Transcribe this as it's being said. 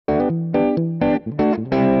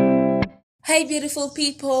Hi, beautiful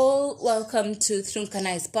people. Welcome to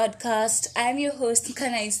Kanai's podcast. I'm your host,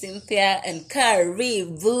 Kanai Cynthia, and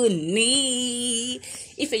Karibuni.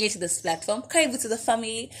 If you're new to this platform, Karibu to the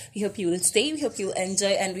family. We hope you will stay, we hope you will enjoy,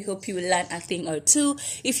 and we hope you will learn a thing or two.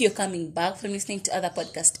 If you're coming back from listening to other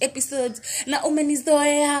podcast episodes, na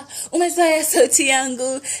umezoea sauti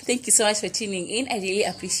yangu. Thank you so much for tuning in. I really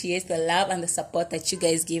appreciate the love and the support that you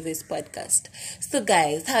guys give this podcast. So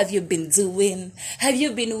guys, how have you been doing? Have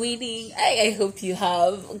you been winning? I hope you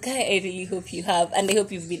have. Okay, I really hope you have. And I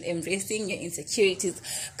hope you've been embracing your insecurities,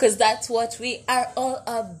 because that's what we are all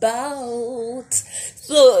about.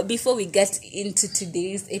 So before we get into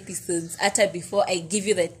today's episodes, before I give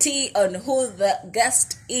you the tea on who the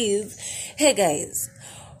guest is, hey guys,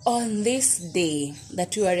 on this day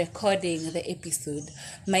that we are recording the episode,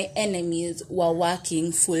 my enemies were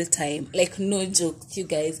working full time. Like, no jokes, you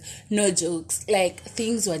guys, no jokes. Like,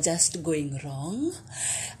 things were just going wrong.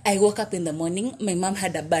 I woke up in the morning, my mom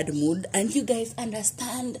had a bad mood, and you guys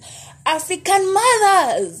understand, African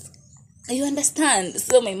mothers, you understand?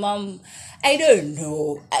 So my mom, I don't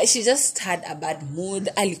know, she just had a bad mood.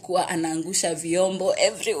 Alikuwa anaangusha vyombo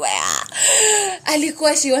everywhere.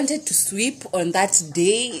 She wanted to sweep on that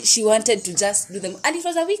day. She wanted to just do them, and it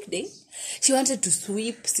was a weekday. She wanted to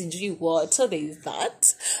sweep sijui what, so there is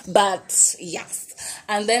that. But yes,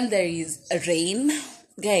 and then there is rain.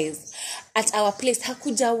 Guys, at our place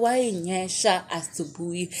hakujawahi nyesha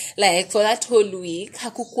asubuhi. Like, for that whole week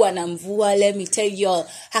hakukuwa na mvua. Let me tell y'all,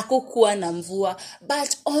 hakukuwa na mvua.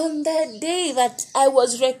 But on the day that I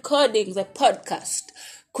was recording the podcast,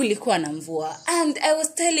 kulikuwa na mvua. And I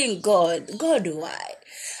was telling God, why?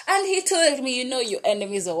 And he told me, your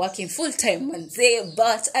enemies are working full time one day,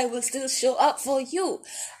 but I will still show up for you.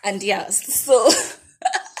 And yes, so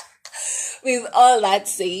with all that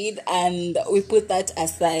said, and we put that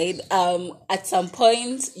aside, at some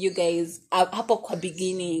point, you guys, hapo kwa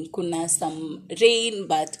beginning, kuna some rain,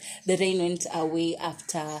 but the rain went away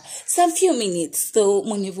after some few minutes. So,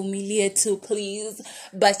 munivumilie too, please.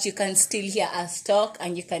 But you can still hear us talk,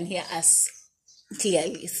 and you can hear us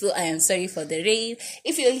clearly. So I am sorry for the rain.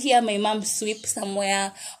 If you'll hear my mom sweep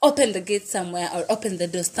somewhere, open the gate somewhere, or open the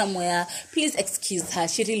door somewhere, please excuse her.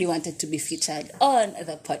 She really wanted to be featured on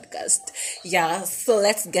the podcast. Yeah, so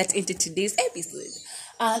let's get into today's episode.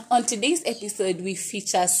 And on today's episode, we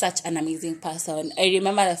feature such an amazing person. I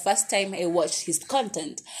remember the first time I watched his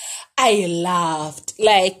content, I laughed.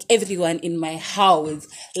 Like, everyone in my house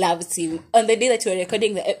loves him. On the day that we were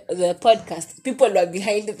recording the podcast, people were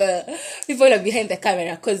behind the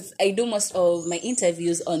camera, because I do most of my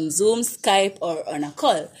interviews on Zoom, Skype, or on a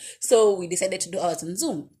call. So we decided to do ours on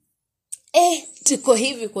Zoom. Tuko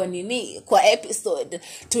hivi kwa nini, kwa episode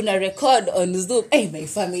tuna record on Zoom. My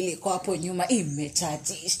family kwa hapo nyuma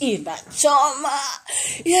imechati inachoma.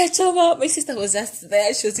 My sister was just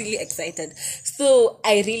there. She was really excited. So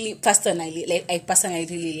I personally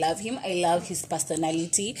really love him. I love his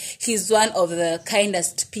personality. He's one of the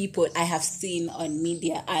kindest people I have seen on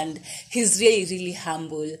media, and he's really, really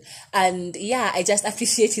humble. And yeah, I just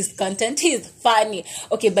appreciate his content. He's funny.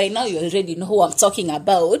 Okay, by now you already know who I'm talking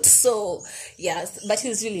about. So yes, but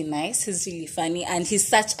he's really nice, he's really funny, and he's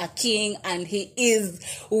such a king, and he is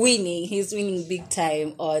winning. He's winning big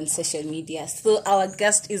time on social media. So our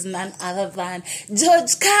guest is none other than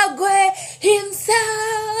George Kagwe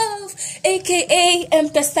himself, aka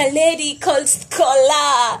M-Pesa lady called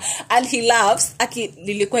Scholar. And he laughs.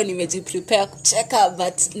 Nilikuwa nimejiprepare kucheka,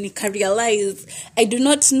 but nika realize I do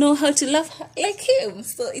not know how to laugh like him,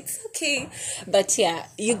 so it's okay. But yeah,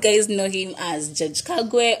 you guys know him as George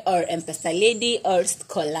Kagwe, or M-Pesa lady, or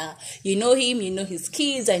Scholar. You know him, you know his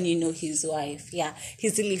kids, and you know his wife. Yeah,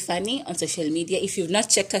 he's really funny on social media. If you've not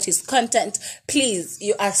checked out his content, please,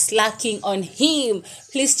 you are slacking on him.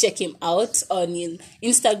 Please check him out on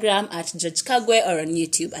Instagram at George Kagwe, or on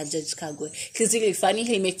YouTube at George Kagwe. He's really funny.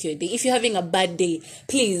 He'll make your day. If you're having a bad day,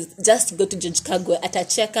 please just go to George Kagwe at a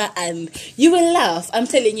checker, and you will laugh. I'm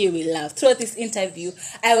telling you, you will laugh. Throughout this interview,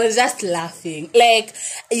 I was just laughing. Like,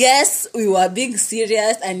 yes, we were being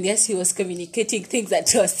serious, and yes, he was communicating things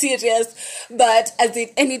that were serious, but as in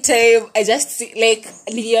any time, I just like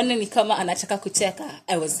niliona ni kama anataka kucheka,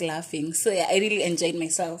 I was laughing. So yeah, I really enjoyed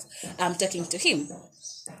myself talking to him.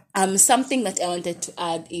 Something that I wanted to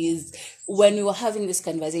add is, when we were having this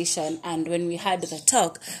conversation and when we had the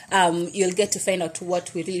talk, you'll get to find out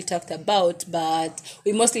what we really talked about, but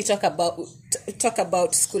we mostly talk about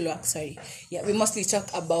schoolwork. We mostly talk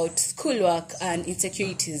about schoolwork and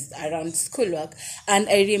insecurities around schoolwork. And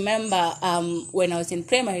I remember when I was in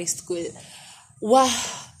primary school, wow,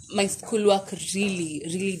 my schoolwork really,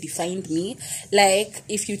 really defined me. Like,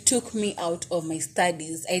 if you took me out of my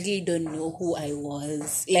studies, I really don't know who I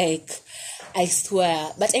was. Like, I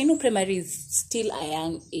swear. But I know primary is still a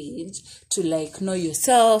young age to like know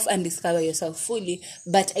yourself and discover yourself fully.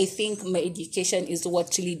 But I think my education is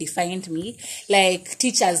what really defined me. Like,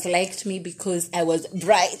 teachers liked me because I was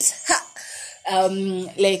bright.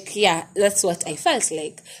 That's what I felt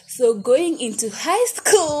like. So going into high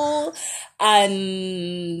school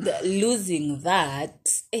and losing that,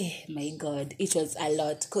 my God, it was a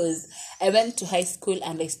lot, because I went to high school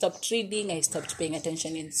and I stopped reading, I stopped paying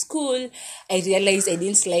attention in school. I realized I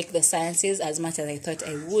didn't like the sciences as much as I thought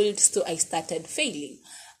I would, so I started failing.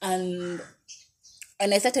 And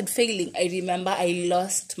when I started failing, I remember I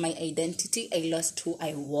lost my identity. I lost who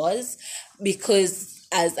I was, because,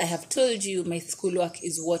 as I have told you, my schoolwork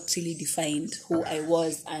is what really defined who I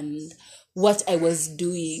was and what I was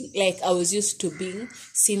doing. Like, I was used to being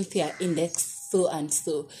Cynthia Index so and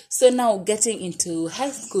so. So now getting into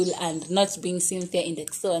high school and not being Cynthia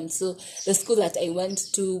Index so and so, the school that I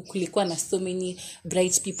went to, kulikuwa na so many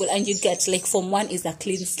bright people, and you get like Form 1 is a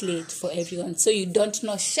clean slate for everyone. So you don't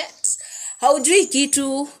know shit. Haujui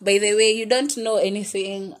kitu, by the way, you don't know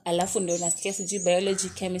anything. Alafu ndo unasikia sijui biology,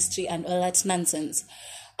 chemistry and all that nonsense.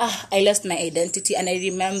 I lost my identity. And I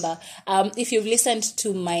remember, if you've listened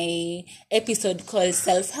to my episode called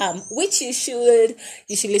Self-Harm, which you should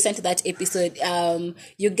listen to that episode.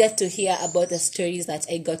 You get to hear about the stories that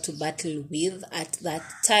I got to battle with at that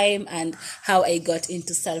time and how I got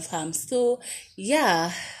into self-harm. So,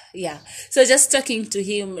 yeah. So just talking to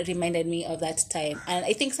him reminded me of that time. And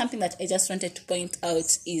I think something that I just wanted to point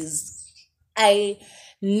out is, I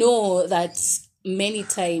know that many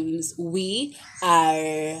times we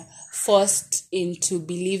are forced into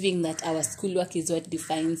believing that our schoolwork is what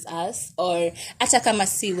defines us, or hata kama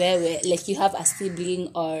si wewe, like you have a sibling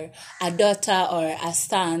or a daughter or a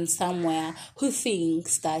son somewhere who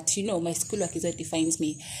thinks that, my schoolwork is what defines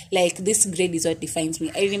me, like this grade is what defines me.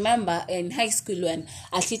 I remember in high school when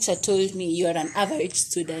a teacher told me, you are an average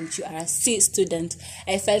student, you are a C student,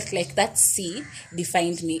 I felt like that C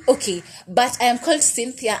defined me. Okay, but I am called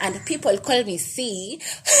Cynthia and people call me C.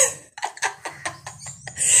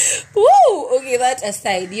 Woo! Okay, that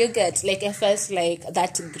aside, you get, like, I felt like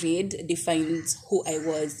that grade defines who I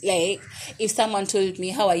was. Like, if someone told me,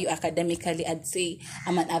 how are you academically, I'd say,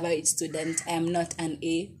 I'm an average student. I am not an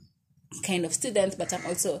A kind of student, but I'm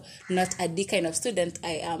also not a D kind of student.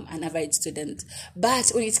 I am an average student.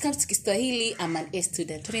 But when it comes to Kiswahili, I'm an A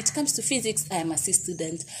student. When it comes to physics, I am a C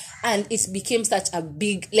student. And it became such a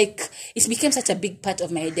big part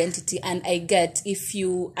of my identity. And I get, if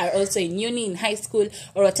you are also in uni, in high school,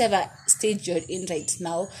 or whatever stage you're in right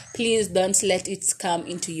now, please don't let it come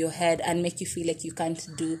into your head and make you feel like you can't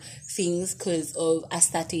do things because of a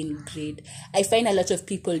certain grade. I find a lot of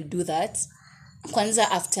people do that. Kwanza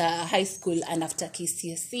after high school and after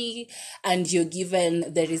KCSE, and you're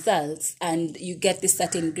given the results and you get this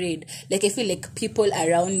certain grade. Like, I feel like people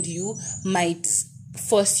around you might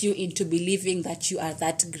force you into believing that you are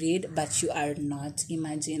that grade, but you are not.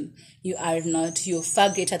 Imagine, you are not. You're far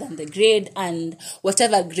greater than the grade, and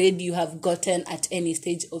whatever grade you have gotten at any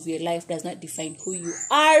stage of your life does not define who you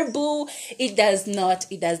are, boo. It does not.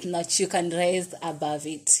 You can rise above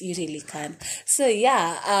it. You really can. So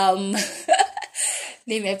yeah,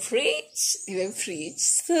 Nime preach.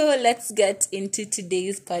 So let's get into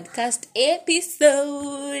today's podcast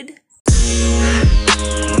episode.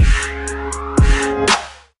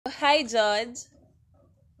 Hi, George.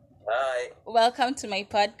 Hi. Welcome to my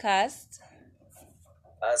podcast.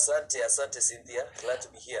 Asante, Cynthia. Glad to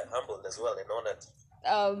be here. Humbled as well and honored.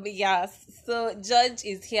 So George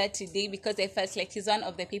is here today because I felt like he's one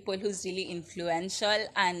of the people who's really influential,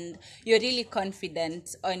 and you're really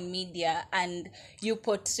confident on media, and you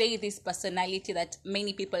portray this personality that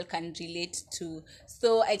many people can relate to.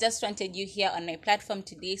 So I just wanted you here on my platform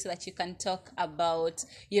today so that you can talk about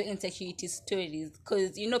your insecurity stories,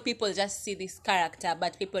 because people just see this character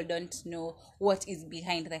but people don't know what is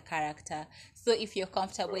behind the character. So if you're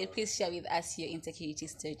comfortable, please share with us your insecurity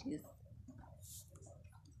stories.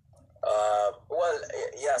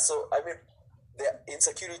 So I mean, the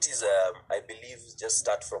insecurities, I believe, just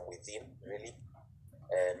start from within, really,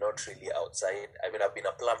 and not really outside. I mean, I've been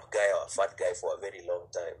a plump guy or a fat guy for a very long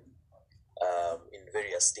time, in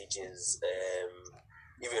various stages.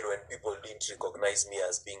 Even when people didn't recognize me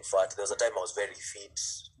as being fat, there was a time I was very fit,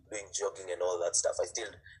 doing jogging and all that stuff.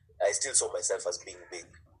 I still saw myself as being big,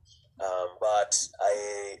 but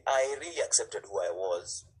I really accepted who I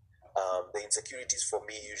was. The insecurities for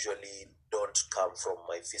me usually don't come from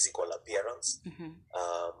my physical appearance. Mm-hmm.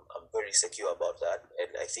 I'm very very secure about that, and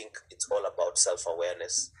I think it's all about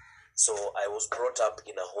self-awareness. So I was brought up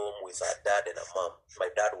in a home with a dad and a mom. My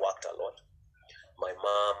dad worked a lot. My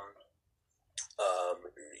mom,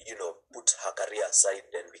 put her career aside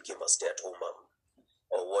and became a stay-at-home mom,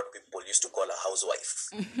 or what people used to call a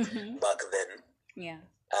housewife back then. Yeah.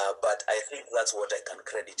 But I think that's what I can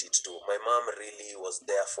credit it to. My mom really was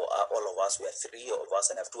there for all of us. We are three of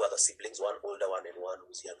us. I have two other siblings, one older one and one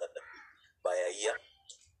who's younger than me by a year.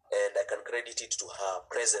 And I can credit it to her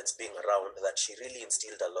presence being around, that she really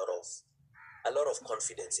instilled a lot of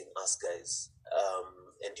confidence in us guys.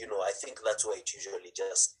 And I think that's where it usually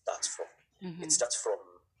just starts from. It starts from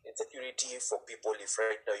insecurity for people. If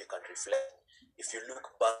right now you can reflect, if you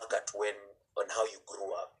look back at on how you grew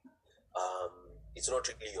up, it's not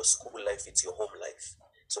really your school life, it's your home life.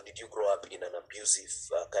 So did you grow up in an abusive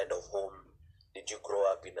kind of home? Did you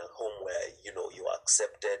grow up in a home where you were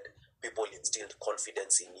accepted, people instilled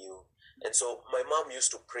confidence in you? And so my mom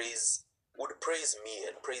would praise me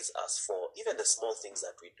and praise us for even the small things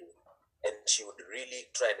that we do, and she would really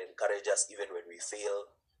try and encourage us even when we fail.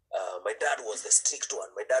 My dad was the strict one.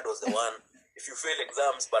 My dad was the one, if you fail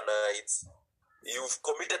exams, but you've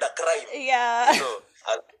committed a crime. Yeah.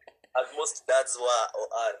 As most dads were or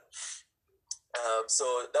are.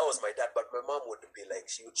 So that was my dad, but my mom would be like,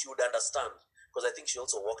 she would understand, because I think she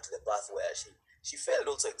also walked the path where she failed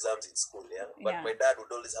also exams in school, yeah. But my dad would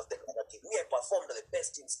always have the narrative. Me, I performed the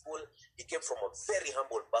best in school. He came from a very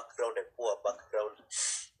humble background and poor background,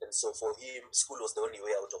 and so for him, school was the only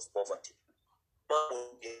way out of poverty.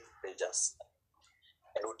 Mom would encourage us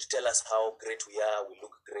and would tell us how great we are. We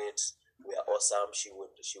look great. We are awesome. She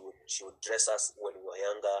would dress us when we were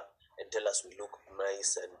younger and tell us we look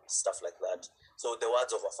nice and stuff like that. So the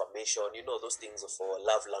words of affirmation, those things for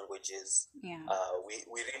love languages. Yeah. I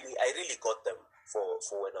really got them for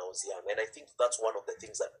when I was young, and I think that's one of the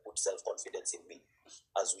things that put self-confidence in me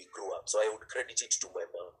as we grew up. So I would credit it to my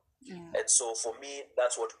mom. Yeah. And so for me,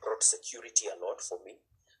 that's what brought security a lot for me.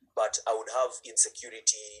 But I would have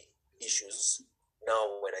insecurity issues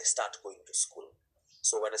now when I start going to school.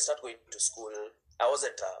 So when I start going to school, I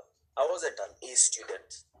wasn't an A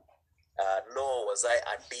student. Nor was I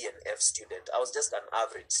a D and F student. I was just an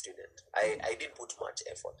average student. I didn't put much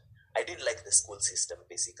effort. I didn't like the school system,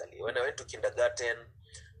 basically. When I went to kindergarten,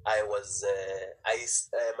 I was,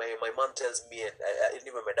 my mom tells me, and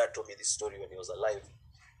even my dad told me this story when he was alive,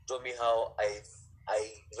 told me how I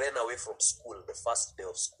ran away from school the first day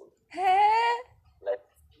of school. Like,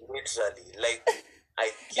 literally. Like,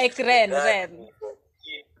 I like ran. Ran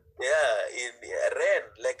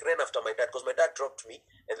after my dad, because my dad dropped me,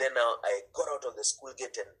 and then now I got out of the school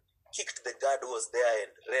gate and kicked the guard who was there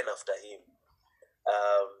and ran after him.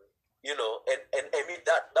 And I mean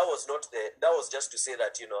that was just to say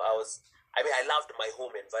that I loved my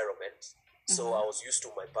home environment, so I was used to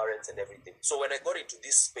my parents and everything. So when I got into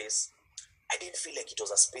this space, I didn't feel like it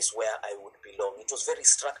was a space where I would belong. It was very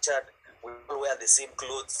structured. We all wear the same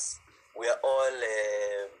clothes. We are all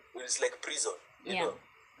it's like prison, you know.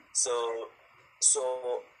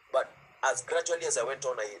 But as gradually as I went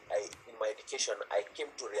on, I in my education, I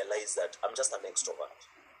came to realize that I'm just an extrovert.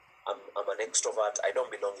 I'm an extrovert. I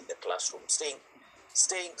don't belong in the classroom. Staying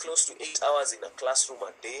close to 8 hours in a classroom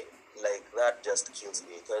a day, like that just kills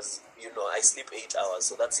me, because I sleep 8 hours,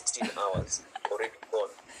 so that's 16 hours already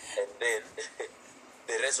gone, and then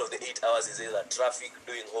the rest of the 8 hours is either traffic,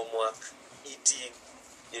 doing homework, eating,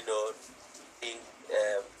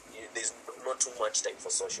 there's not too much time for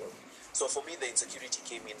social. So for me, the insecurity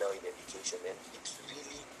came in now in education, and it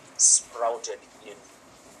really sprouted in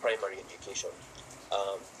primary education.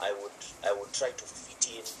 I would try to fit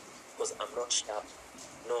in, because I'm not sharp,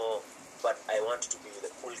 no, but I want to be with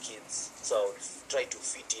the cool kids. So I would try to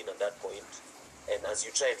fit in at that point. And as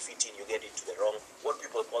you try and fit in, you get into what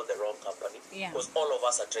people call the wrong company. Yeah. Because all of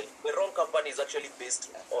us are trying. The wrong company is actually based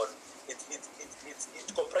on it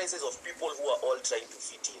comprises of people who are all trying to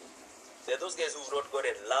fit in. There are those guys who've not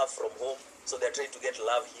gotten love from home, so they're trying to get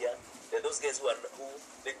love here. There are those guys who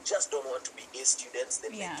they just don't want to be A students. They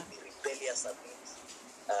like to be rebellious a bit.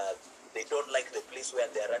 They don't like the place where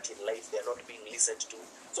they're at in life. They're not being listened to.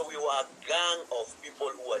 So we were a gang of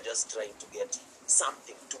people who are just trying to get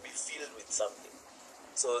something, to be filled with something.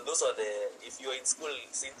 So those are if you're in school,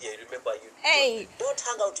 Cynthia, remember don't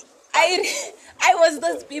hang out with I was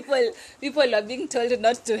those people are being told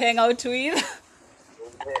not to hang out with.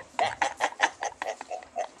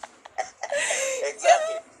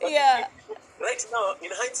 Exactly. Yeah. Right now,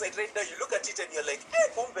 in hindsight, right now, you look at it and you're like, hey,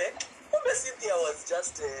 Kumbe Cynthia was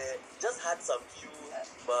just had some few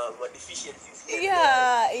deficiencies here.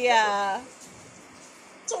 Yeah.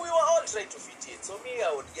 So we were all trying to fit in. So me,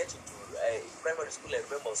 I would get into in primary school, I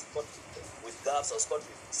remember I was caught with gas, I was caught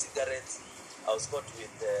with cigarettes, I was caught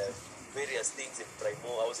with various things in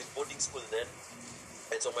Primo. I was in boarding school then,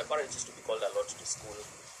 and so my parents used to be called a lot to school.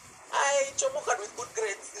 I chomokan with good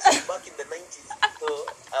grades. This was back in the 90s. So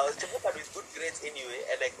I was chomokan with good grades anyway,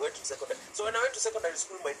 and I went to secondary. So when I went to secondary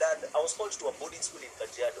school, my dad, I was called to a boarding school in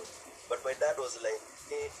Kajiado, but my dad was like,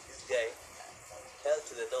 hey, this guy, hell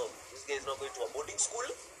to the no. This guy is not going to a boarding school.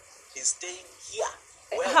 He's staying here.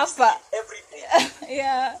 Where every day.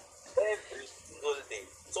 Yeah. Every single day.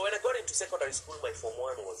 So when I got into secondary school, my Form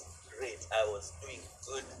 1 was great. I was doing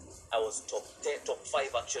good. I was top 10, top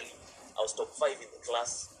 5 actually. I was top 5 in the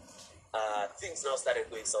class. Things now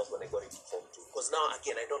started going south when I got into Form 2. Because now,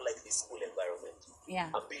 again, I don't like this school environment.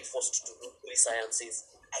 Yeah. I'm being forced to do 3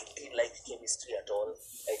 sciences. I didn't like chemistry at all.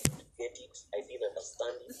 I didn't get it. I didn't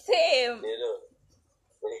understand it. Same. You know.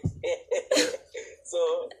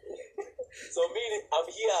 So me, I'm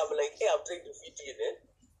here, I'm like, hey, I'm trying to fit in, eh?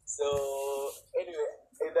 So anyway,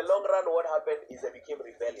 in the long run, what happened is I became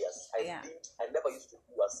rebellious. I never used to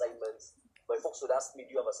do assignments. My folks would ask me,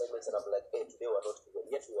 do you have assignments? And I'm like, hey, today we're not given.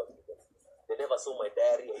 Yes, we were given. They never saw my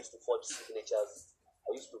diary. I used to forge signatures.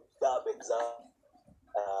 I used to dub exam.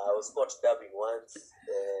 I was caught dubbing once.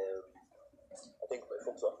 I think my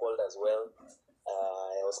folks were called as well.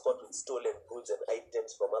 I was caught with stolen goods and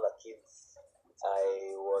items from other kids.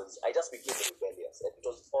 I just became rebellious, and it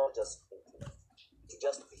was all just to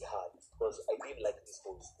just be hard because I didn't like this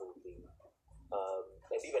whole school thing.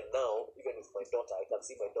 And even now, even with my daughter, I can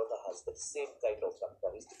see my daughter has the same kind of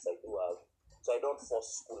characteristics I do have. So I don't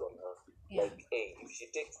force school on her. Yeah. Like, hey, if she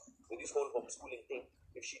takes with this whole homeschooling thing,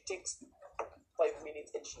 if she takes 5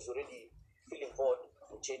 minutes and she's already feeling bored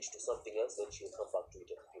to change to something else, then she'll come back to it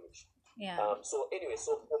and finish. Yeah. So anyway,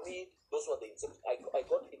 so for me, those were the insecure. I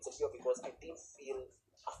got insecure because I didn't feel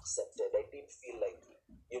accepted. I didn't feel like,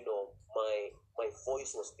 my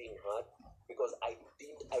voice was being heard because I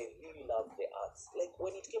really loved the arts. Like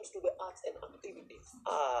when it comes to the arts and activities,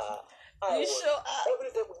 every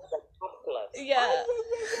time we had a camp class. Yeah.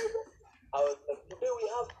 I was like, today we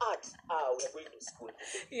have art. We're going to school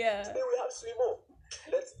today. Yeah. Today we have swimo.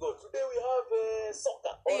 Let's go. Today we have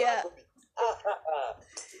soccer or rugby.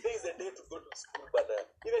 Today is the day to go to school, but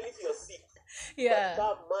even if you're sick, yeah. But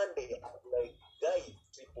come Monday, I'm like, guy,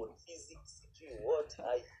 triple physics, what?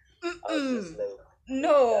 I was just like,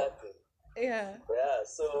 no. Yeah.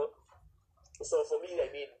 So for me, I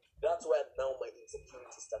mean, that's where now my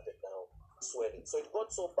insecurity started now swelling. So it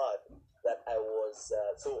got so bad that I was,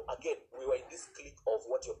 so again, we were in this clique of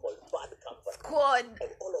what you call bad company.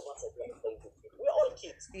 And all of us are trying to fit. We're all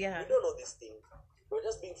kids. Yeah. We don't know this thing. We're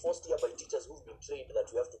just being forced here by teachers who've been trained that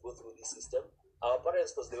we have to go through this system. Our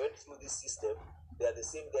parents, because they went through this system, they are the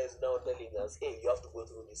same guys now telling us, hey, you have to go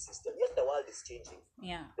through this system. Yet the world is changing.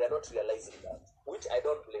 Yeah. They're not realizing that, which I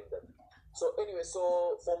don't blame them. So anyway,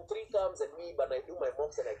 so Form 3 comes and me, but I do my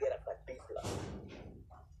mocks and I get a D+.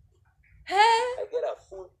 I get a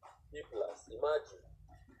full D+, imagine.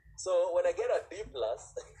 So when I get a D+,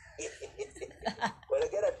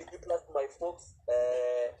 my folks,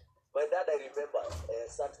 my dad, I remember,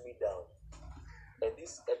 sat me down. And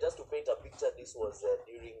this, just to paint a picture, this was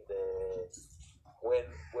during when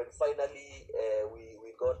finally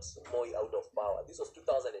we got Moi out of power. This was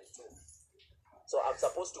 2002. So I'm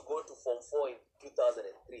supposed to go to Form 4 in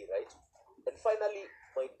 2003, right? And finally,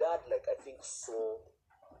 my dad, like, I think saw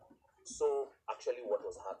actually what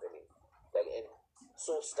was happening. Like, and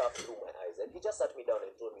saw stuff through my eyes. And he just sat me down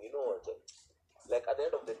and told me, you know what, like, at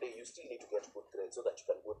the end of the day, you still need to get good grades so that you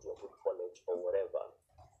can go to a good college or whatever.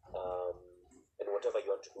 And whatever you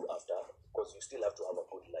want to do after, because you still have to have a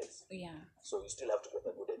good life. Yeah. So you still have to get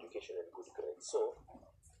a good education and good grades. So,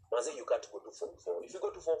 Maze, you can't go to Form 4. If you go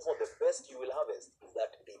to Form 4, the best you will harvest is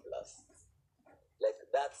that D+. Like,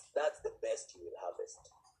 that's the best you will harvest.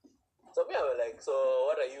 So me, I was like, so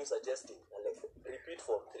what are you suggesting? I like, repeat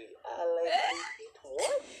Form 3. I like, repeat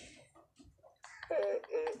what?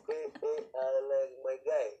 I like, my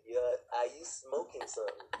guy, are you smoking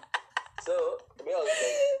something? So me, I was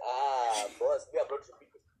like, boss, me, I'm not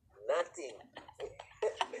repeating nothing.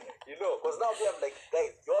 Because now me, I'm like,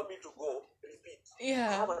 guys, you want me to go? Repeat.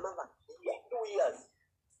 Yeah. I have another 2 years.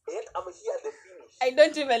 Yet I'm here at the finish. I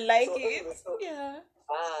don't even like so, it. Anyway, so, yeah.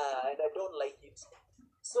 And I don't like it.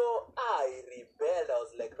 So I rebelled. I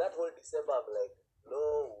was like, that whole December, I'm like,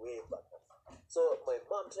 no way, but. So my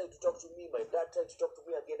mom tried to talk to me, my dad tried to talk to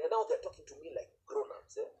me again, and now they're talking to me like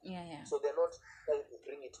grown-ups. Yeah. So they're not trying to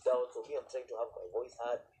bring it down. So me, I'm trying to have my voice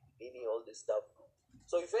heard, meaning all this stuff.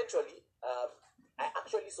 So eventually, I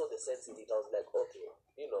actually saw the sense in it. I was like, okay,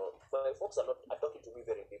 my folks are talking to me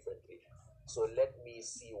very differently. So let me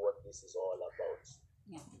see what this is all about.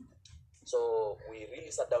 Yeah. So we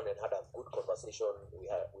really sat down and had a good conversation.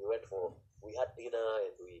 We had dinner,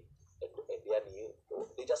 and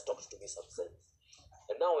they just talked to me some sense.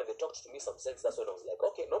 And now when they talked to me some sense, that's when I was like,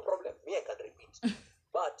 okay, no problem. Me, I can repeat.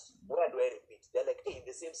 But where do I repeat? They're like, hey, in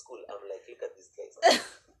the same school. I'm like, look at these guys.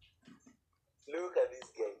 Look at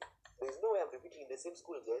these guys. There's no way I'm repeating in the same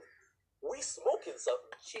school, guys. We smoking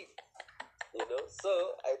something cheap, you know. So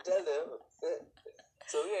I tell them,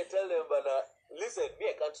 but listen,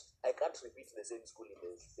 me, I can't repeat in the same school in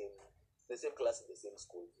the same class in the same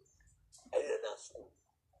school. I didn't have school.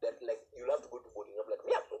 That like you'll have to go to boarding. I'm like,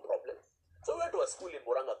 we have no problem. So we went to a school in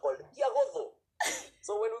Moranga called Kiagozo.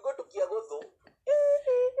 So when we go to Kiagozo,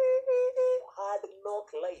 hard knock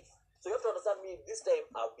life. So you have to understand me. This time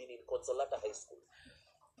I've been in Consolata High School.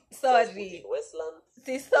 Sorry. In Westland.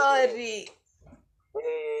 Sorry.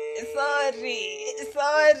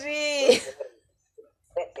 Sorry.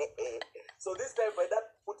 So this time my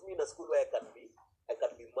dad put me in a school where I can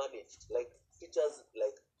be managed. Like teachers,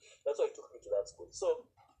 like that's why he took me to that school. So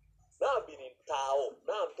now I've been in Tao.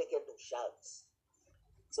 Now I'm taken to Sharks.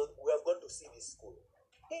 So we have gone to see this school.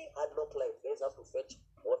 Hey, hard knock life. Guys have to fetch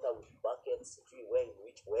water with buckets. Where in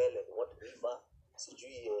which well and what river.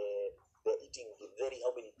 They're eating very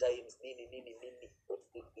how many times.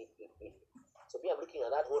 So me, I'm looking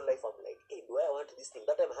at that whole life. I'm like, hey, do I want this thing?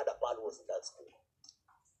 That time I had a pal who was in that school.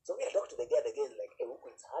 So me, I talked to the guy again, like, hey,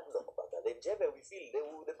 it's hard knock, brother. The jebe we feel,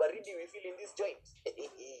 the baridi we feel in this joint. It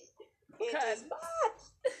is bad.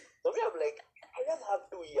 So me, I'm like, I just have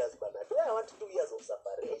 2 years, brother. Do I want 2 years of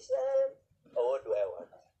separation? Or what do I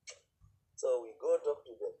want? So we go talk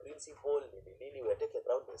to the principal, we're taken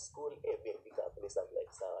around the school. Hey, me pick a place. I'm like,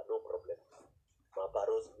 sir, no problem. My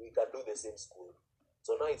parents, we can do the same school.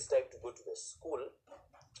 So now it's time to go to the school.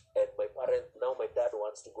 And my dad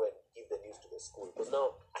wants to go and give the news to the school. Because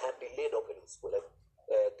now I have delayed opening school. Like,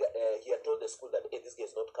 he had told the school that, hey, this guy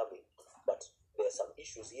is not coming. But there are some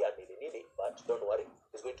issues here, but don't worry.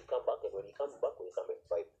 He's going to come back. And when he comes back, we'll come at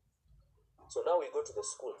 5. So now we go to the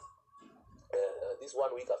school. This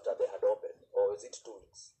 1 week after they had opened, or is it 2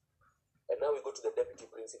 weeks? And now we go to the deputy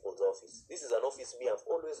principal's office. This is an office me I've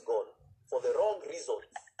always gone for the wrong reasons.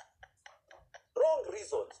 Wrong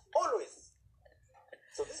reasons, always.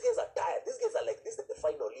 So these guys are tired. These guys are like, this is the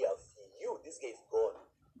final year of you. This guy is gone,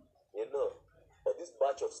 you know. But this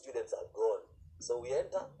batch of students are gone. So we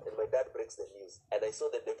enter, and my dad breaks the news. And I saw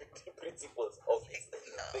the deputy principal's office.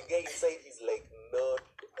 The guy inside is like, no,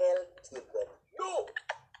 hell to the no.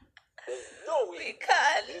 There's no way. We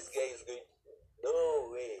can't. This guy is going, no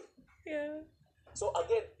way. Yeah. So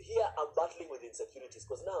again, here I'm battling with insecurities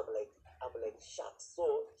because now I'm like, shucks.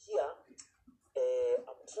 So here,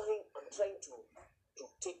 I'm trying to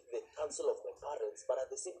take the counsel of my parents, but at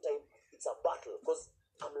the same time, it's a battle because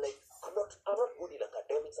I'm like, I'm not good in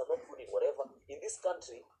academics. I'm not good in whatever. In this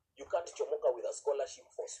country, you can't chomoka with a scholarship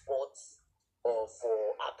for sports or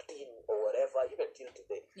for acting or whatever, even till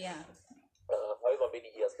today. Yeah. However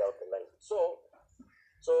many years down the line. So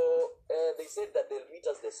they said that they'll meet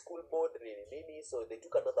us the school board, so they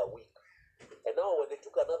took another week. And now when they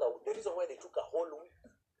took the reason why they took a whole week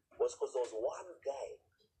was because there was one guy,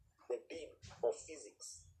 the dean of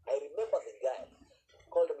physics. I remember the guy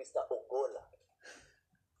called Mr. Ogola.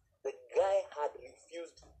 The guy had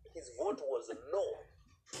refused, his vote was no.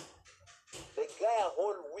 The guy a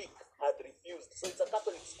whole week had refused. So it's a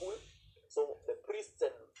Catholic school. So the priests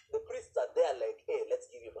are there like, hey, let's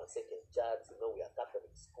give him a second chance. You know, we are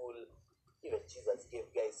Catholic school. Even Jesus gave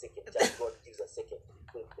guys second chance. God gives a second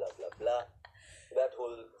chance. Blah blah blah. That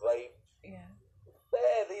whole vibe. Yeah.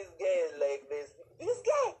 There, this guy is like this. This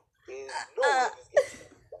guy is no way this guy is.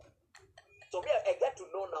 So I got to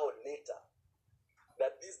know now later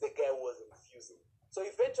that the guy was refusing. So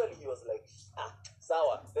eventually he was like,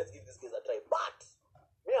 sour, let's give this guy a try. But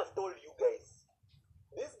me, I've told you guys,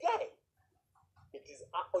 this guy.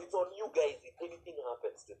 It's on you guys if anything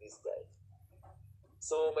happens to this guy.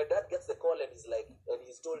 So my dad gets the call and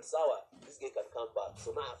he's told Sawa, this guy can come back.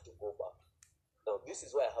 So now I have to go back. Now this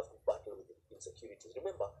is why I have to battle with insecurities.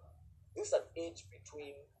 Remember, this is an age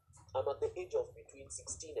I'm at the age of between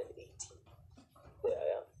 16 and 18. There I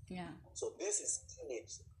am. Yeah. So this is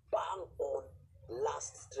teenage, bang on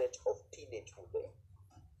last stretch of teenagehood there.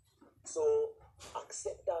 So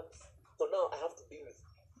acceptance. So now I have to deal with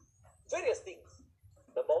various things.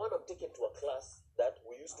 Number one, I'm taken to a class that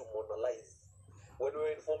we used to monolize. When we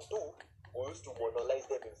were in Form 2, we used to monolize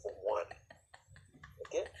them in Form 1.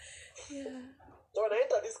 Okay? Yeah. So when I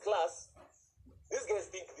enter this class, these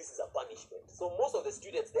guys think this is a punishment. So most of the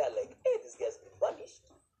students, they are like, hey, this guy's been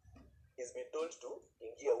punished. He's been told to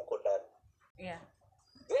ingia huko ndani.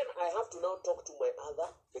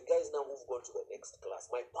 guys now who've gone to the next class,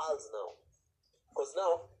 my pals now.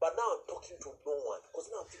 But now I'm talking to no one. Because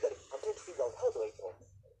now I'm trying to figure out how do I talk.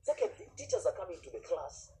 Secondly, teachers are coming to the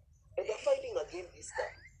class and they're finding again this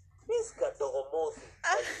guy Doromothi,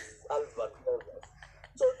 as Alvan tells us.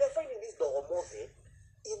 So they're finding this Doromothi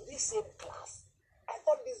in this same class. I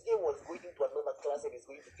thought this guy was going into another class and is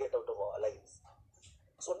going to get out of our lives.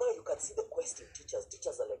 So now you can see the question teachers.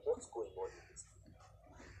 Teachers are like, what's going on in this?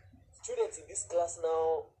 Students in this class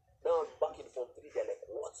now I'm back in Form 3, they're like,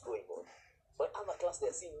 what's going on? My other class,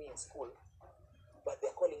 they're seeing me in school, but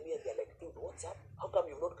they're calling me and they're like, dude, what's up? How come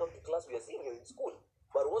you've not come to class? We are seeing you in school.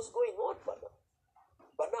 But what's going on, partner?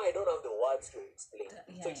 But now I don't have the words to explain.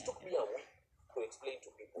 So it took me a week to explain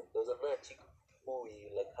to people. There was another chick who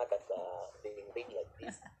we like had a thing like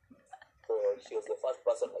this. So she was the first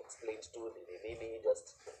person I explained to.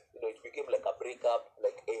 Just, it became like a breakup.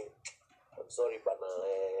 Like, hey, I'm sorry, but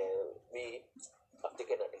I've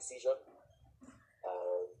taken a decision.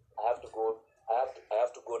 I have to go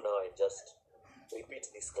now and just repeat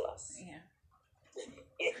this class. Yeah.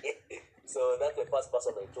 So that's the first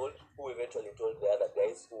person I told, who eventually told the other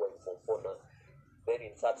guys who were in Form 4 now. Then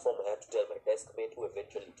in third form, I had to tell my desk mate, who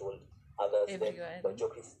eventually told others. Then my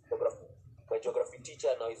geography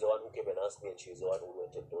teacher now is the one who came and asked me, and she's the one who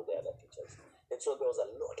went and told the other teachers. And so there was a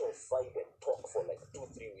lot of fight and talk for like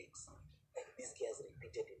 2-3 weeks. And this guy has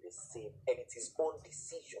repeated in the same, and it's his own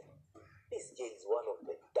decision. This guy is one of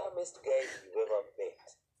the dumbest guys you've ever met.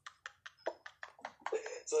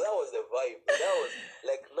 So that was the vibe. That was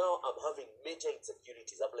like, now I'm having major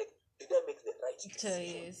insecurities. I'm like, did I make the right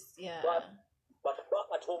decision? Yeah. But back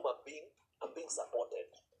at home, I'm being supported.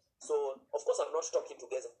 So of course I'm not talking to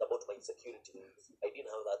guys about my insecurities. I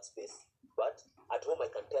didn't have that space. But at home I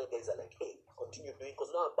can tell guys are like, hey, continue doing,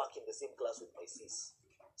 because now I'm back in the same class with my sis.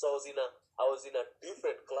 So I was in a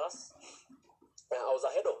different class. I was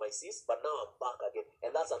ahead of my sis, but now I'm back again.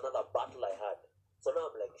 And that's another battle I had. So now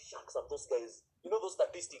I'm like, shucks, I'm those guys, those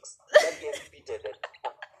statistics that get repeated.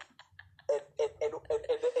 And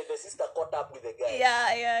the sister caught up with the guy.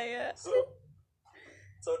 Yeah. So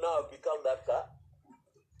now I've become that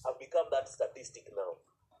statistic now.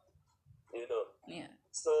 Yeah.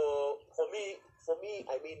 So for me,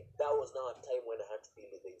 I mean, that was now a time when I had to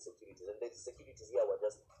deal with the insecurities. And the insecurities here were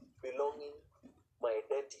just belonging, my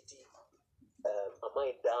identity. Am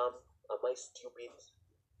I dumb? Am I stupid?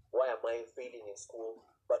 Why am I failing in school?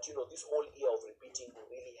 But this whole year of repeating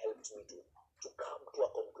really helped me to come to a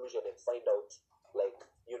conclusion and find out, like,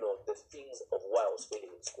 the things of why I was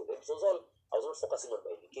failing in school. And it was all, I was not focusing on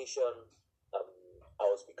my education.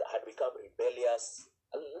 Had become rebellious,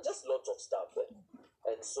 and just lots of stuff.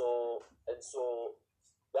 And so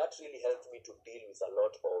that really helped me to deal with a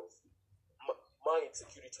lot of my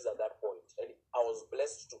insecurities at that point. And I was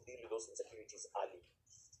blessed to deal with those insecurities early,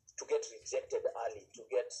 to get rejected early, to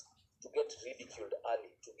get ridiculed early,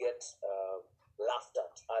 to get laughed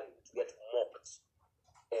at early, to get mocked.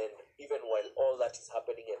 And even while all that is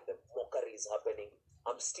happening and the mockery is happening,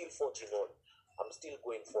 I'm still forging on. I'm still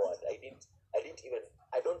going forward. I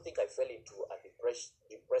don't think I fell into a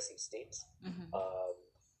depressive state. Mm-hmm.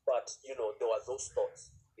 But there were those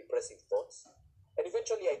thoughts, depressive thoughts. And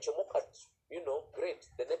eventually I chomoked, great.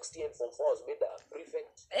 The next year in Form 4 I was made a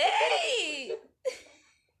prefect. Hey!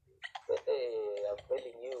 Hey, I'm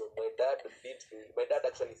telling you, my dad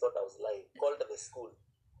actually thought I was lying. Called the school.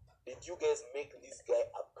 Did you guys make this guy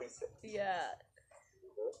a prefect? Yeah.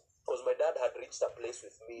 Because my dad had reached a place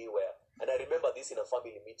with me where, and I remember this in a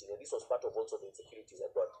family meeting, and this was part of also the insecurities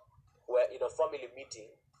I got, where in a family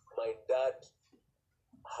meeting, my dad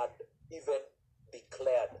had even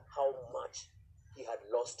declared how much he had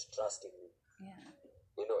lost trust in me. Yeah.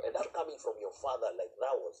 And that coming from your father, like,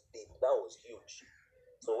 that was big, that was huge.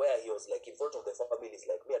 So where he was like in front of the family, he's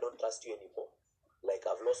like, me, I don't trust you anymore. Like,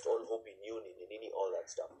 I've lost all hope in you, all that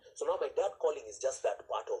stuff. So now my dad calling is just that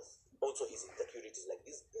part of also his insecurities. Like,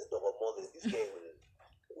 this dog of mother, this guy will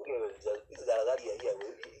just,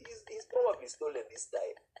 he's probably stolen this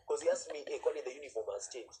tie. Because he asked me, hey, Connie, the uniform has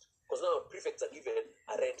changed. Because now prefects are given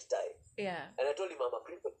a red tie. Yeah. And I told him I'm a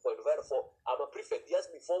prefect for environment. I'm a prefect. He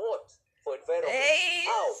asked me, for what? For environment. Hey.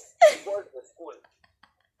 How? He called the school.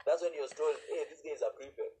 That's when he was told, hey, this guy is a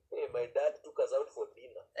prefect. Hey, my dad took us out for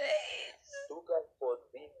dinner. Took us for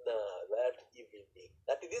dinner that evening.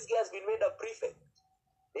 That this guy has been made a prefect.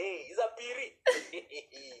 Hey, he's a piri.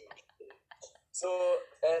 So,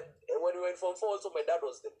 when we went Form 4, also my dad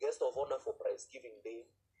was the guest of honor for Prize Giving Day.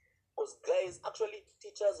 Because guys, actually,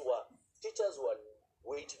 teachers were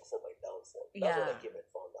waiting for my downfall. That's what I came and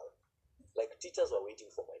found out. Like, teachers were waiting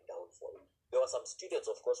for my downfall. There were some students,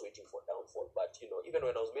 of course, waiting for downfall. But, even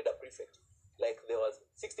when I was made a prefect, Like there was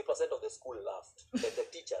 60% of the school laughed, and the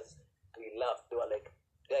teachers we laughed. They were like,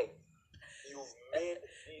 "Guys, you've made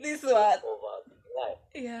This joke one. of a guy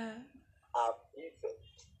Yeah. a even.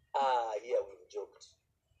 Here we've joked.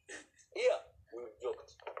 Here we've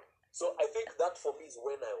joked." So I think that for me is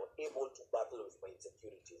when I was able to battle with my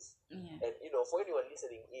insecurities. Yeah. And for anyone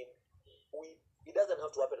listening in, it doesn't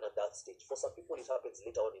have to happen at that stage. For some people, it happens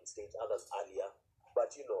later on in stage, others earlier.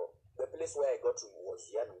 But the place where I got to was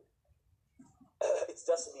young. It's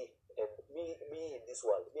just me and me in this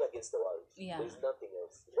world, me against the world. Yeah. There's nothing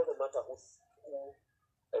else. It doesn't matter who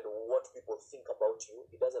and what people think about you.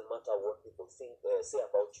 It doesn't matter what people say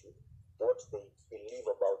about you, what they believe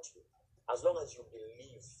about you. As long as you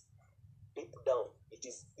believe deep down,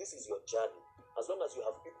 this is your journey. As long as you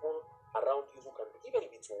have people around you who can, even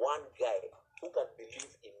if it's one guy who can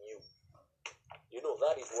believe in you,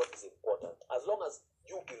 that is what is important. As long as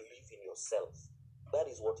you believe in yourself, that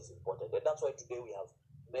is what is important. And that's why today we have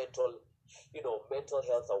mental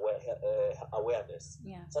health awareness,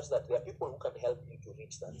 such that there are people who can help you to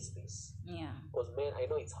reach that space. Yeah. Because man, I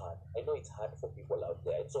know it's hard. I know it's hard for people out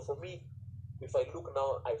there. And so for me, if I look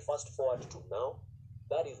now, I fast forward to now,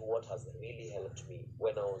 that is what has really helped me.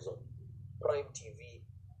 When I was on Prime TV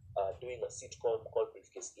doing a sitcom called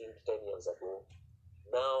Briefcase Inc. 10 years ago,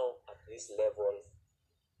 now at this level,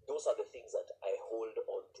 those are the things that I hold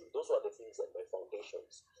on to. Those are the things that my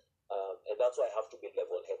foundations. And that's why I have to be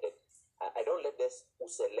level-headed. I don't let this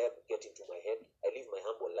celeb get into my head. I live my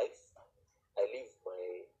humble life. I live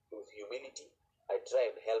with humility. I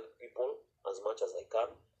try and help people as much as I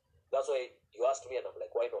can. That's why you asked me, and I'm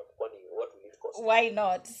like, why not? What will it cost? Why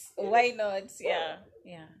not? Why not? Yeah.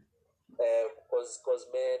 Because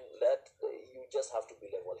man, that you just have to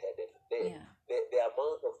be level-headed. The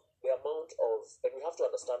amount of, and we have to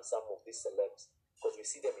understand some of these celebs, because we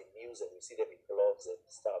see them in news and we see them in blogs and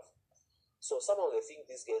stuff. So some of the things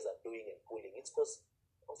these guys are doing and pulling, it's because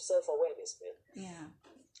of self-awareness, man. Yeah.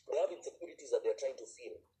 They have insecurities that they're trying to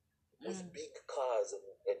fill with big cars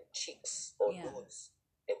and chicks or dudes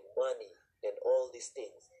and money and all these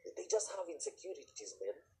things. They just have insecurities,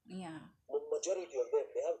 man. Yeah. Majority of them,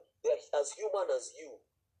 they're as human as you.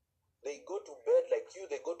 They go to bed like you.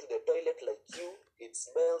 They go to the toilet like you. It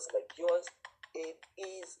smells like yours. It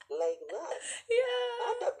is like that. Yeah.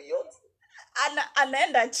 Hata Beyonce.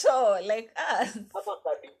 Anaenda choo like us.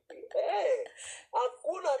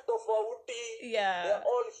 Hakuna tofauti. Yeah. They're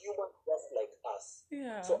all human just like us.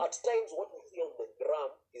 Yeah. So at times what we see on the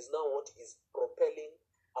gram is now what is propelling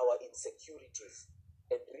our insecurities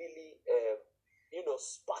and really,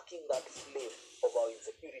 sparking that flame of our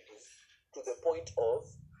insecurities to the point of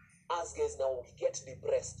us guys now we get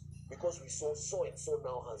depressed because we saw so and so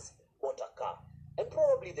now has bought a car. And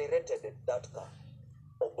probably they rented that car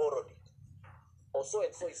or borrowed it. Or so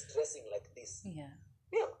and so is dressing like this. Yeah.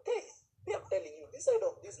 I'm telling you, this side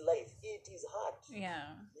of this life, it is hard.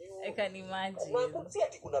 Yeah. I can imagine. Si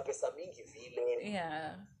ati kuna pesa mingi vile.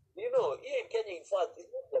 Yeah. Here in Kenya, in fact,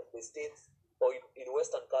 it's not like the States or in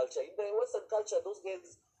Western culture. In the Western culture, those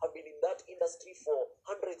guys have been in that industry for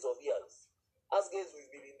hundreds of years. Us guys,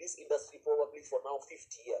 we've been in this industry probably for now 50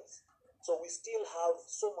 years. So we still have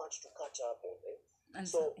so much to catch up on. And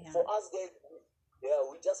so for us guys,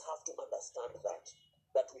 we just have to understand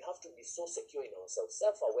that we have to be so secure in ourselves,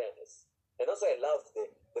 self-awareness. And that's why I love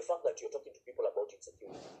the fact that you're talking to people about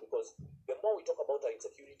insecurity, because the more we talk about our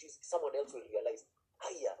insecurities, someone else will realize,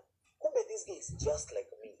 kumbe this guy is just like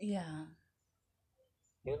me. Yeah.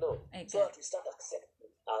 Okay. So that we start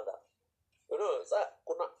accepting other.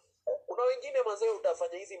 Kuna wengine mazee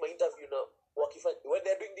utafanya hizi interview na when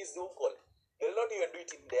they're doing this Zoom call, they'll not even do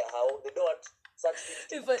it in their house. They don't want such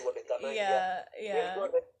things to onekana. Yeah.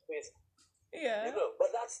 But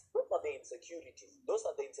those are the insecurities. Those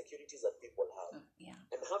are the insecurities that people have.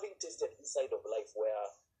 And having tasted this side of life where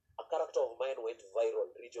a character of mine went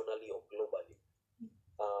viral regionally or globally,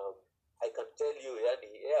 I can tell you, like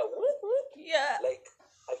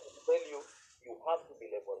I can tell you, you have to be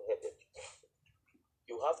level-headed.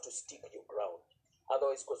 You have to stick your ground.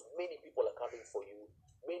 Otherwise, because many people are coming for you,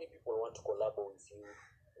 many people want to collaborate with you.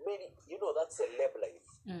 That's a celeb life.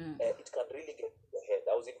 It can really get in your head.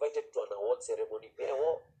 I was invited to an award ceremony.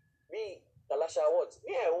 Kalasha Awards.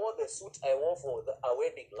 I wore the suit I wore for a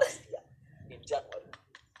wedding last year in January.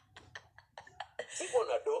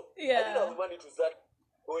 I didn't have money to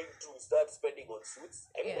start spending on suits.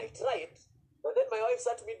 I tried. But then my wife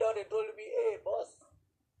sat me down and told me, hey, boss,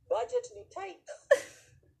 budget ni tight.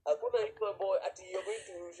 Hakuna boy ati you're going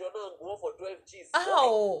to shona nguo for 12 G's.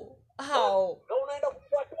 How? Na unaenda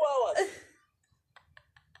kwa 2 hours.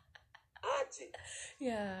 Aje.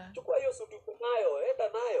 Yeah. Chukua hiyo suit uko nayo, enda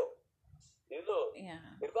nayo. You know, Yeah.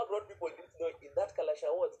 in fact, what people didn't know, in that Kalash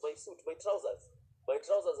Awards, my suit, my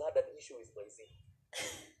trousers had an issue with my zip.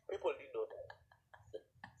 People didn't know that.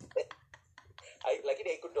 Lakini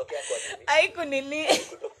haikutokea kwa nini? Haikunini.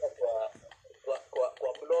 Haikutokea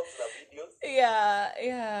kwa blogs na videos.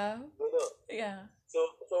 Yeah. You know? Yeah.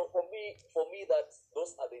 So for me, that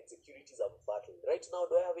those are the insecurities I'm battling right now.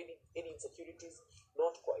 Do I have any insecurities?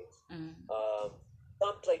 Not quite.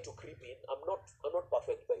 Some try to creep in. I'm not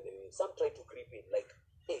perfect, by the way. Some try to creep in, like,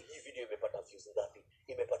 hey, hii video imepata views ngapi,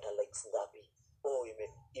 imepata likes ngapi, oh,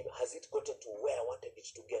 has it gotten to where I wanted it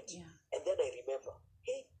to get? Yeah. And then I remember,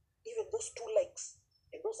 hey, even those 2 likes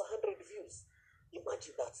and those 100 views,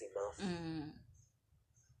 imagine that's enough.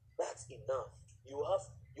 That's enough. You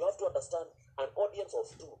have to understand an audience of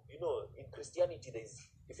 2. You know, in Christianity,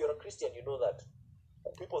 if you're a Christian, you know that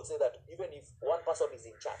people say that even if one person is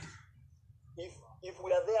in church, if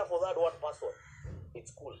we are there for that one person,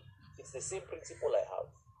 it's cool. It's the same principle I have.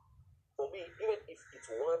 For me, even if it's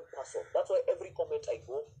one person, that's why every comment I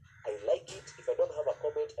go, I like it. If I don't have a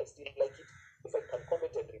comment, I still like it. If I can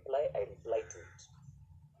comment and reply, I reply to it.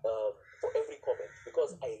 For every comment,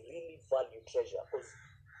 because I really value treasure. Because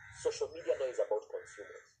social media now is about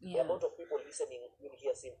consumers. Yeah. The amount of people listening in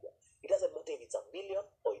here, Cynthia, it doesn't matter if it's 1 million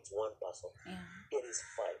or it's one person. Yeah. It is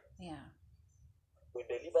fine. Yeah. We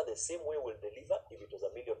deliver the same way we'll deliver if it was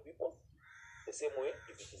 1 million people, the same way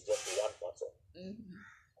if it is just one person.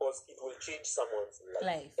 Because it will change someone's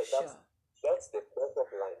life. And that's the bottom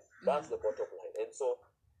line. That's the bottom line. And so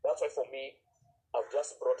that's why for me, I've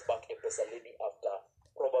just brought back M-Pesa Lady after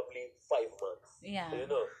probably 5 months. Yeah. You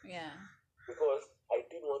know? Yeah. Because I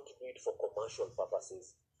didn't want to do it for commercial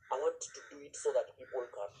purposes. I want to do it so that people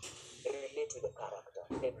can relate with the character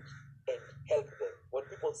and help them. When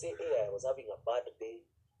people say, hey, I was having a bad day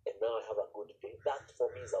and now I have a good day, that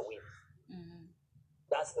for me is a win.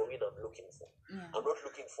 That's the win I'm looking for. Yeah. I'm not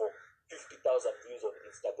looking for 50,000 views on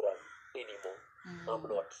Instagram anymore. I'm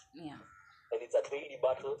not. Yeah. And it's a daily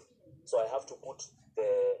battle, so I have to put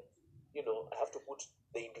the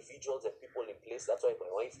individuals and people in place. That's why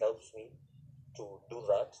my wife helps me to do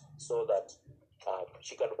that, so that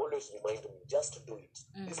she can always remind me, just to do it.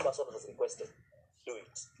 This person has requested, do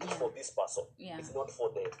it. It's for this person. Yeah. It's not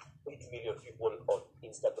for the 8 million people on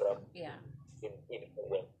Instagram. Yeah. In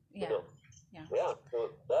them. Yeah. You know? Yeah. So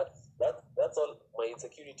that's all my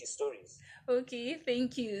insecurity stories. Okay,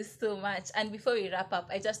 thank you so much. And before we wrap up,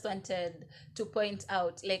 I just wanted to point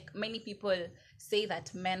out, like, many people say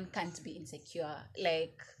that men can't be insecure,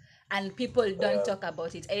 like, and people don't talk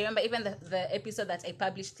about it. I remember even the episode that I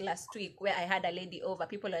published last week where I had a lady over,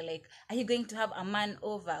 people are like, are you going to have a man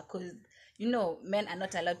over? Because, you know, men are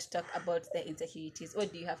not allowed to talk about their insecurities.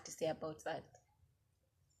 What do you have to say about that?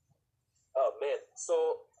 Oh, man.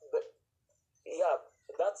 So,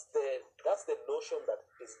 that's the notion that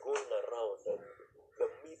is going around, and the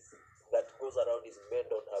myth that goes around is men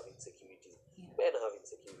don't have insecurities. Yeah. Men have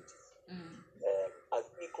insecurities. As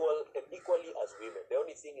equally as women. The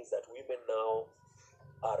only thing is that women now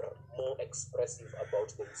are more expressive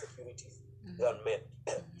about the insecurities than men.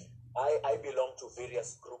 I belong to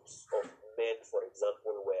various groups of men, for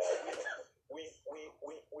example, where we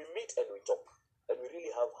meet and we talk, and we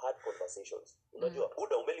really have hard conversations. Unajua,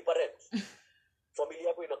 buda umelipa rent, familia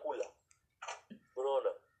yako inakula,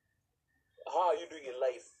 unaona, how are you doing in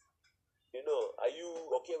life? You know, are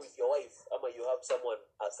you okay with your wife? Ama you have someone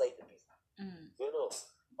aside this? You know,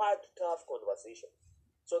 hard, tough conversation.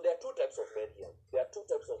 So there are 2 types of men here. There are 2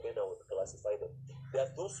 types of men I would classify them. There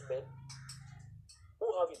are those men who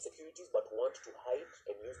have insecurities but want to hide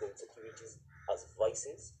and use the insecurities as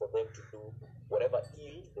vices for them to do whatever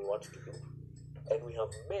ill they want to do. And we have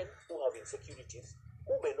men who have insecurities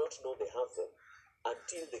who may not know they have them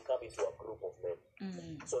until they come into a group of men.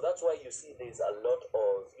 So that's why you see there's a lot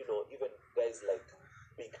of, you know, even guys like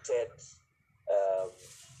Big Ted,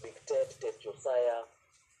 Ted Josiah,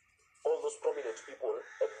 all those prominent people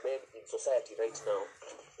and men in society right now,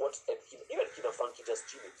 even Kina Funky, just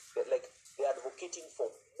Jimmy, they're advocating for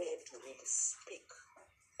men to really speak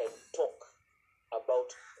and talk about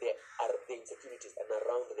their insecurities and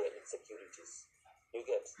around their insecurities. You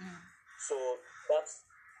get? So that's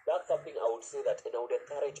something I would say that, and I would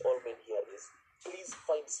encourage all men here is, please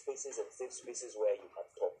find spaces and safe spaces where you can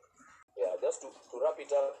talk. Yeah, just to wrap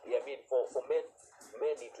it up, I mean, for men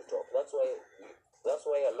need to talk. That's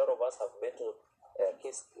why a lot of us have mental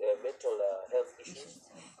health issues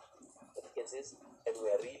and cases, and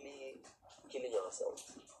we are really killing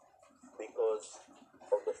ourselves because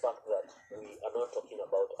of the fact that we are not talking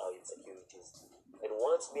about our insecurities. And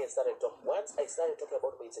once I started talking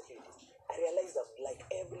about my insecurities, I realized I'm like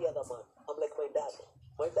every other man. I'm like my dad.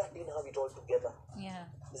 My dad didn't have it all together. Yeah.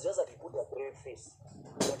 It's just that he put a brave face.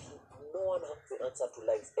 But no one has the answer to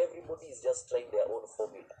life. Everybody is just trying their own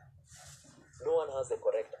formula. No one has the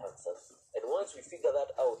correct answers. And once we figure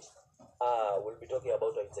that out, we'll be talking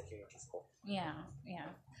about our insecurities more. Yeah.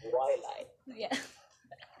 While Yeah.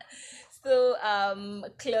 So,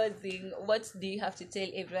 closing, what do you have to tell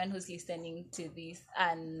everyone who's listening to this?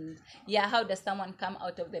 And yeah, how does someone come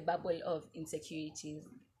out of the bubble of insecurities?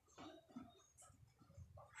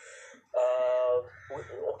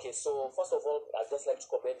 Okay, so first of all, I'd just like to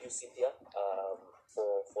commend you, Cynthia,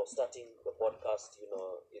 for starting the podcast. You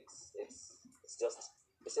know, it's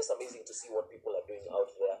just amazing to see what people are doing out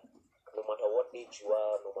there. No matter what age you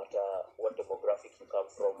are, no matter what demographic you come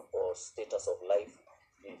from or status of life,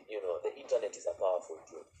 you know, the internet is a powerful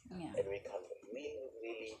tool, and we can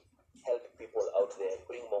really help people out there and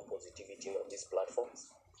bring more positivity on these platforms.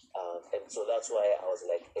 And so that's why I was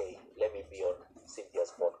like, hey, let me be on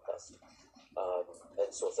Cynthia's podcast.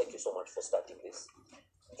 And so thank you so much for starting this.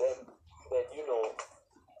 Then you know,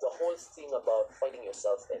 the whole thing about finding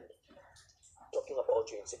yourself and talking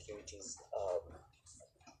about your insecurities,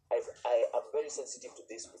 I am very sensitive to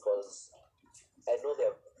this because I know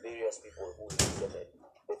there are various people who listen and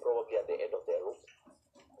they're probably at the end of their rope.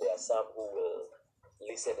 There are some who will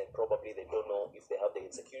listen and probably they don't know if they have the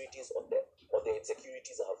insecurities or the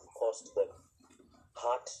insecurities have caused them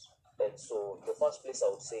hurt. And so the first place I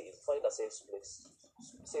would say is find a safe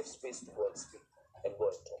space to go and speak and go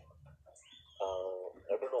and talk.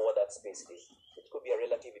 I don't know what that space is. It could be a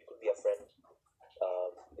relative, it could be a friend,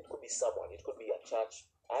 it could be someone, it could be a church.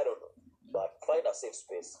 I don't know. But find a safe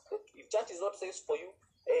space. If church is not safe for you,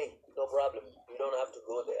 hey, no problem. You don't have to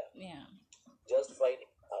go there. Yeah. Just find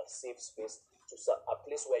a safe space, a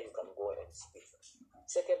place where you can go and speak.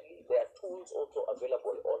 Secondly, there are tools also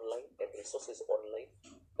available online and resources online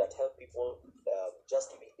that help people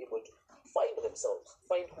just be able to find themselves,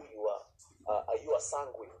 find who you are. Are you a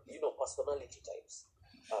sanguine? You know, personality types.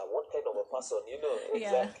 What kind of a person? You know,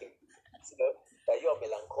 exactly. You know, are you a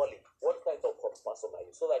melancholic? What kind of person are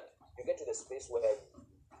you? So that you get to the space where you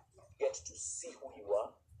get to see who you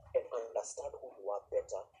are and understand who you are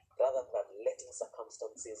better, rather than letting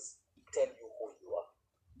circumstances tell you who you are.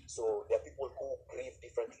 So there are people who grieve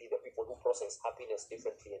differently, there are people who process happiness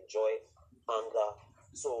differently, and joy, anger.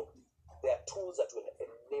 So there are tools that will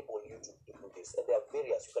enable you to do this, and there are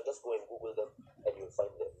various. You can just go and Google them and you'll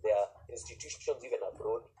find them. There are institutions even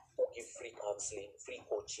abroad who give free counseling, free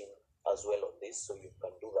coaching as well on this, so you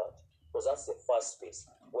can do that. Because that's the first space.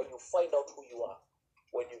 When you find out who you are,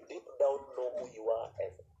 when you deep down know who you are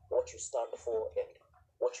and what you stand for and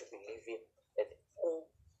what you believe in, and who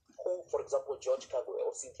for example, George Kagwe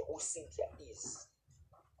or Cynthia, who Cynthia is,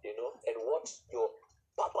 you know, and what your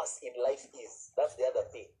purpose in life is. That's the other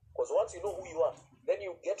thing. Because once you know who you are, then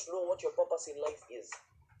you get to know what your purpose in life is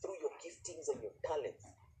through your giftings and your talents.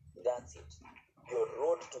 That's it. Your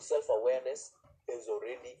road to self-awareness is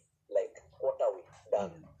already like quarter-way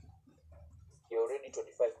done. You're already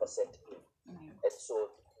 25% in. And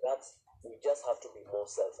so that's, we just have to be more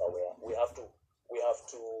self-aware. We have to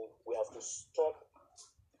stop.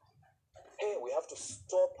 We have to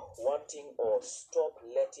stop wanting or stop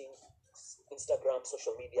letting Instagram,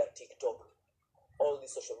 social media, TikTok, all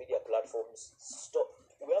these social media platforms stop.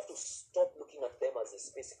 We have to stop looking at them as the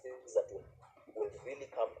spaces that will really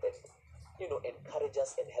come and, you know, encourage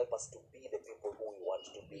us and help us to be the people who we want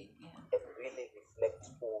to be, and really reflect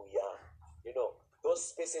who we are. You know, those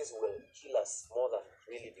spaces will kill us more than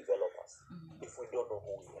really develop us if we don't know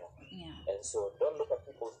who we are. And so don't look at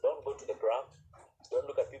people, don't go to the gram, don't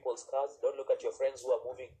look at people's cars, don't look at your friends who are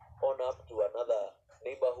moving on up to another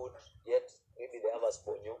neighborhood, yet maybe they have a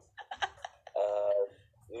sponyo.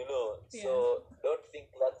 You know, so don't think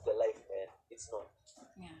that's the life, man. It's not.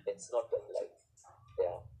 It's not the life.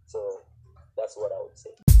 Yeah. So that's what I would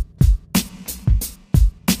say.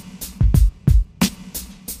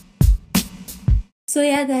 So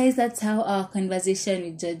yeah, guys, that's how our conversation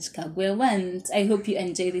with George Kagwe went. I hope you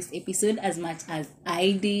enjoyed this episode as much as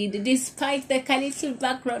I did, despite the little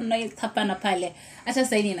background noise hapa na pale. Hata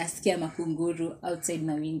saini nasikia makunguru outside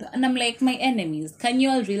my window, and I'm like, my enemies, can you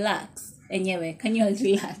all relax? Anyway, can you all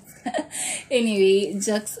relax? Anyway,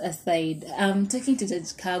 jokes aside, talking to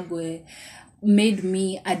George Kagwe, made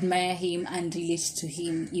me admire him and relate to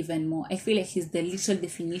him even more. I feel like he's the literal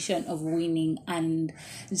definition of winning and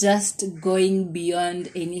just going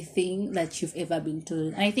beyond anything that you've ever been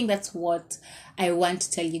told. And I think that's what I want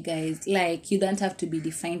to tell you guys. Like, you don't have to be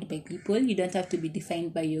defined by people. You don't have to be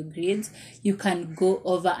defined by your grades. You can go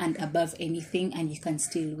over and above anything and you can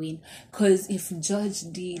still win. Because if George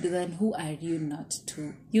did, then who are you not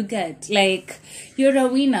to? You get, like, you're a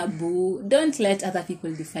winner, boo. Don't let other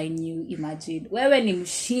people define you. Imagine. Wewe ni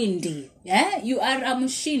mshindi. Yeah? You are a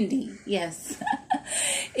mshindi. Yes.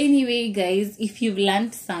 Anyway, guys, if you've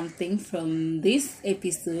learned something from this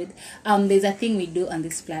episode, there's a thing we do on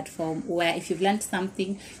this platform where if you've learned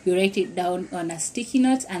something, you write it down on a sticky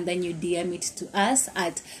note and then you DM it to us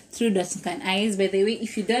at through.caneyes. By the way,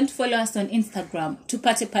 if you don't follow us on Instagram,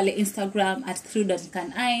 tupate pale Instagram at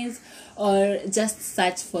through.caneyes, or just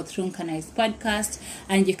search for Through Caneyes podcast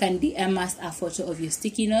and you can DM us a photo of your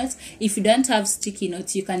sticky notes. If you don't have sticky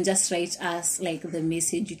notes, you can just write us like the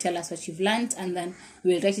message. You tell us what you've learned and then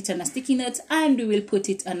we'll write it on a sticky note and we will put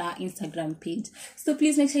it on our Instagram page. So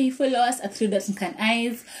please make sure you follow us at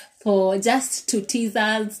Through.caneyes for just 2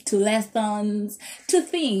 teasers, 2 lessons, 2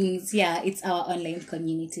 things. Yeah, it's our online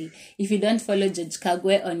community. If you don't follow George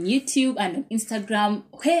Kagwe on YouTube and on Instagram,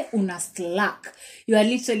 hey, una slack. You are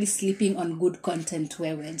literally sleeping on good content.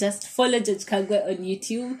 Wewe just follow George Kagwe on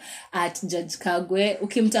YouTube at George Kagwe.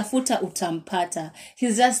 Ukimtafuta utampata.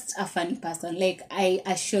 He's just a funny person. Like, I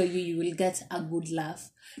assure you, you will get a good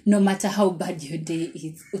laugh. No matter how bad your day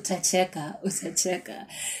is, utacheka.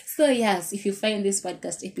 So yes, if you find this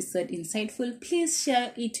podcast episode insightful, please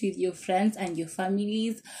share it with your friends and your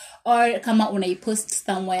families. Or kama unaipost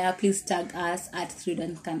somewhere, please tag us at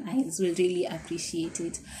Through.caneyes. We'll really appreciate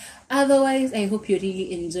it. Otherwise, I hope you're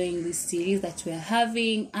really enjoying this series that we're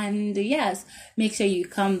having. And yes, make sure you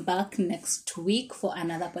come back next week for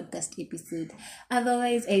another podcast episode.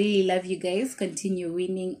 Otherwise, I really love you guys. Continue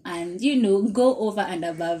winning and, go over and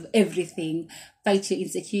above everything. Fight your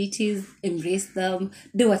insecurities, embrace them,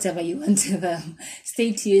 do whatever you want to them.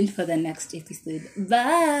 Stay tuned for the next episode.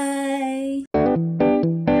 Bye!